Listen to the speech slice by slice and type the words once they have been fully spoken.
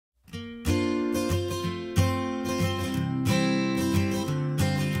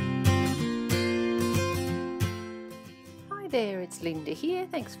there, it's Linda here.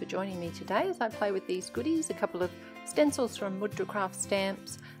 Thanks for joining me today as I play with these goodies, a couple of stencils from Mudra craft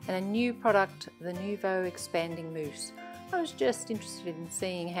stamps and a new product, the Nuvo Expanding Mousse. I was just interested in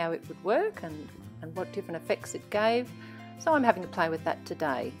seeing how it would work and what different effects it gave, so I'm having a play with that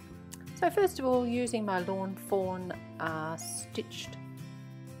today. So first of all, using my Lawn Fawn stitched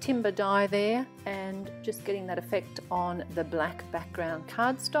timber die there and just getting that effect on the black background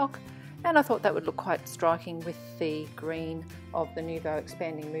cardstock. And I thought that would look quite striking with the green of the Nuvo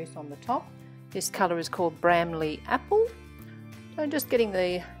Expanding Mousse on the top. This colour is called Bramley Apple. So just getting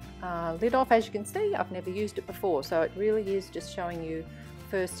the lid off. As you can see, I've never used it before, so it really is just showing you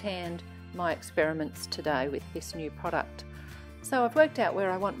firsthand my experiments today with this new product. So I've worked out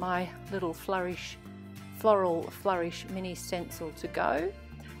where I want my little Floral Flourish mini stencil to go,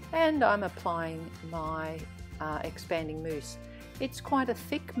 and I'm applying my expanding mousse. It's quite a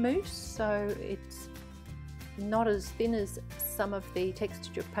thick mousse, so it's not as thin as some of the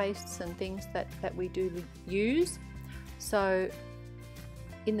texture pastes and things that we do use. So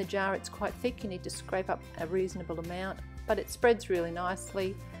in the jar it's quite thick, you need to scrape up a reasonable amount, but it spreads really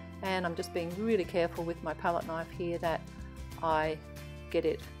nicely, and I'm just being really careful with my palette knife here that I get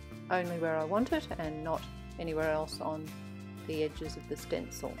it only where I want it and not anywhere else on the edges of the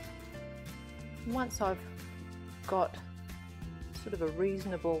stencil. Once I've got sort of a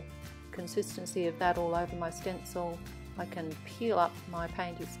reasonable consistency of that all over my stencil, I can peel up my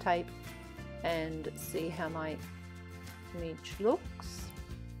painter's tape and see how my image looks.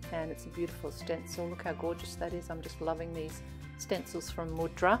 And it's a beautiful stencil. Look how gorgeous that is. I'm just loving these stencils from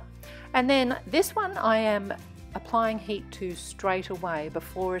Mudra. And then this one I am applying heat to straight away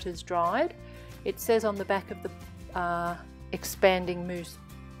before it has dried. It says on the back of the expanding mousse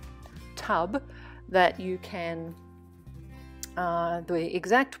tub that you can the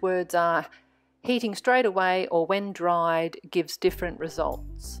exact words are heating straight away or when dried gives different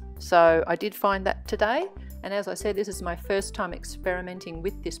results. So I did find that today, and as I said, this is my first time experimenting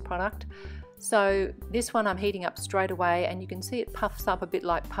with this product. So this one I'm heating up straight away, and you can see it puffs up a bit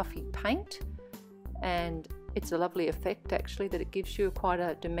like puffy paint, and it's a lovely effect actually that it gives you quite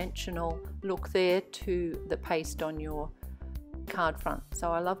a dimensional look there to the paste on your card front.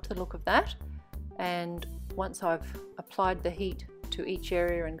 So I love the look of that, and once I've applied the heat to each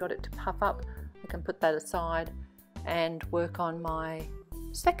area and got it to puff up, I can put that aside and work on my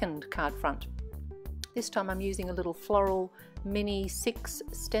second card front. This time I'm using a little Floral Mini 6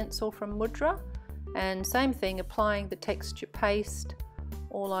 stencil from Mudra, and same thing, applying the texture paste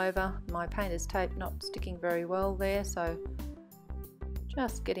all over. My painter's tape not sticking very well there, so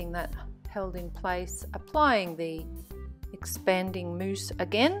just getting that held in place, applying the expanding mousse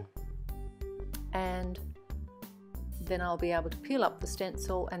again, and then I'll be able to peel up the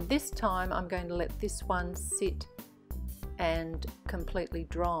stencil, and this time I'm going to let this one sit and completely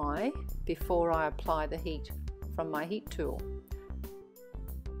dry before I apply the heat from my heat tool.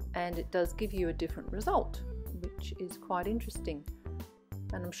 And it does give you a different result, which is quite interesting.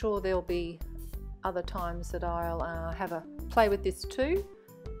 And I'm sure there'll be other times that I'll have a play with this too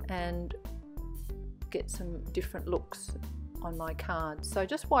and get some different looks on my cards. So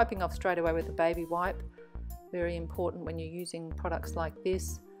just wiping off straight away with a baby wipe, very important when you're using products like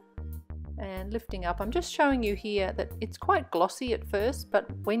this, and lifting up. I'm just showing you here that it's quite glossy at first, but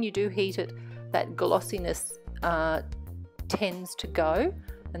when you do heat it, that glossiness tends to go,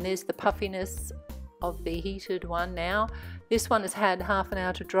 and there's the puffiness of the heated one now. This one has had half an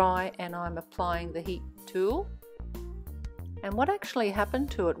hour to dry, and I'm applying the heat tool. And what actually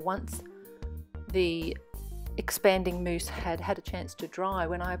happened to it once the expanding mousse had a chance to dry,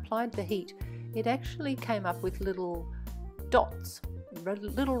 when I applied the heat, it actually came up with little dots,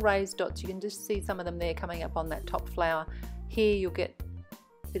 little raised dots. You can just see some of them there coming up on that top flower. Here you'll get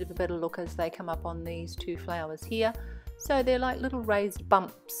a bit of a better look as they come up on these two flowers here. So they're like little raised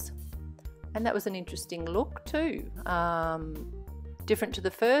bumps, and that was an interesting look too. Different to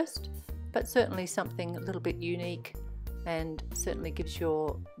the first, but certainly something a little bit unique, and certainly gives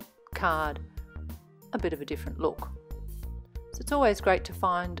your card a bit of a different look. So it's always great to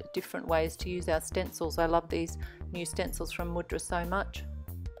find different ways to use our stencils. I love these new stencils from Mudra so much.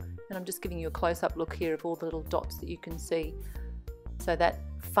 And I'm just giving you a close-up look here of all the little dots that you can see. So that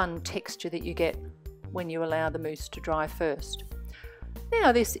fun texture that you get when you allow the mousse to dry first.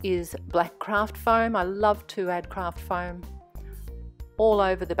 Now this is black craft foam. I love to add craft foam all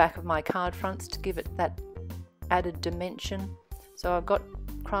over the back of my card fronts to give it that added dimension. So I've got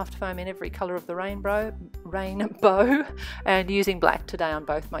craft foam in every colour of the rainbow, and using black today on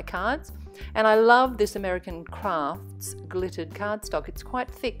both my cards. And I love this American Crafts glittered cardstock. It's quite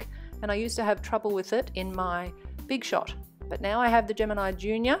thick, and I used to have trouble with it in my Big Shot But now I have the Gemini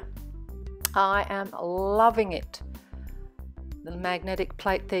Junior. I am loving it. The magnetic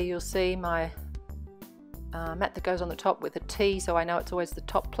plate there, you'll see my mat that goes on the top with a T, so I know it's always the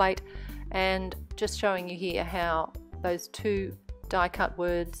top plate. And just showing you here how those two die cut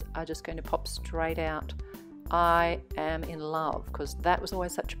words are just going to pop straight out. I am in love, because that was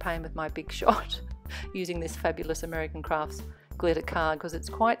always such a pain with my Big Shot using this fabulous American Crafts glitter card, because it's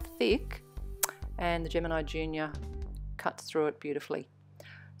quite thick and the Gemini Junior cuts through it beautifully.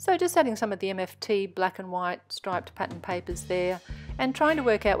 So just adding some of the MFT black and white striped pattern papers there, and trying to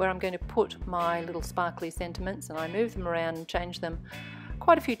work out where I'm going to put my little sparkly sentiments, and I move them around and change them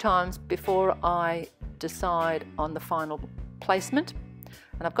quite a few times before I decide on the final placement.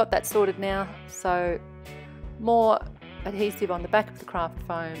 And I've got that sorted now, so more adhesive on the back of the craft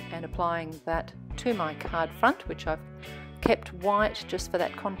foam and applying that to my card front, which I've kept white just for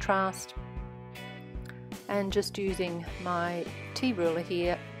that contrast, and just using my T-ruler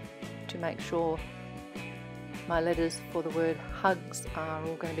here to make sure my letters for the word hugs are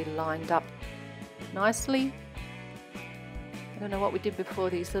all going to be lined up nicely. I don't know what we did before,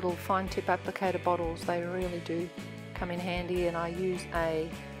 these little fine tip applicator bottles, they really do come in handy, and I use an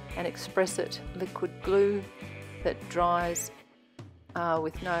Express It liquid glue that dries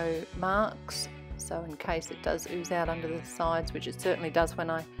with no marks, so in case it does ooze out under the sides, which it certainly does when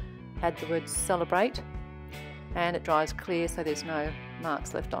I add the word celebrate, and it dries clear so there's no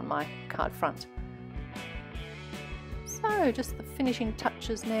marks left on my card front. So just the finishing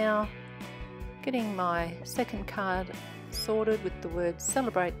touches now, getting my second card sorted with the word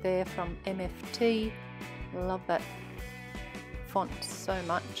celebrate there from MFT. Love that font so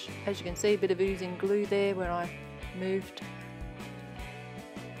much. As you can see, a bit of oozing glue there where I moved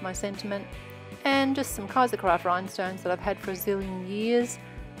my sentiment, and just some Kaiser Craft rhinestones that I've had for a zillion years,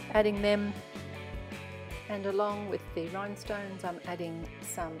 adding them. And along with the rhinestones, I'm adding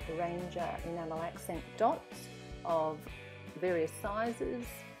some Ranger enamel accent dots of various sizes,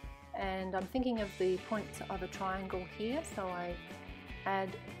 and I'm thinking of the points of a triangle here, so I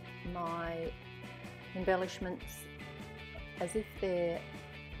add my embellishments as if they're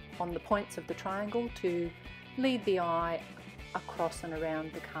on the points of the triangle to lead the eye across and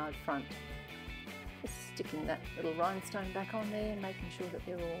around the card front. Just sticking that little rhinestone back on there, making sure that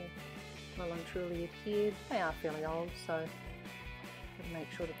they're all well and truly adhered. They are fairly old, so got to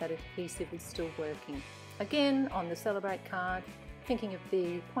make sure that that adhesive is still working. Again, on the Celebrate card, thinking of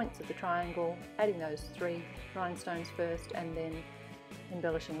the points of the triangle, adding those 3 rhinestones first, and then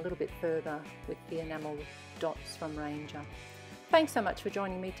embellishing a little bit further with the enamel dots from Ranger. Thanks so much for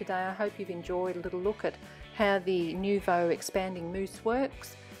joining me today. I hope you've enjoyed a little look at how the Nuvo Expanding Mousse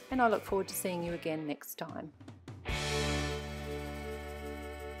works, and I look forward to seeing you again next time.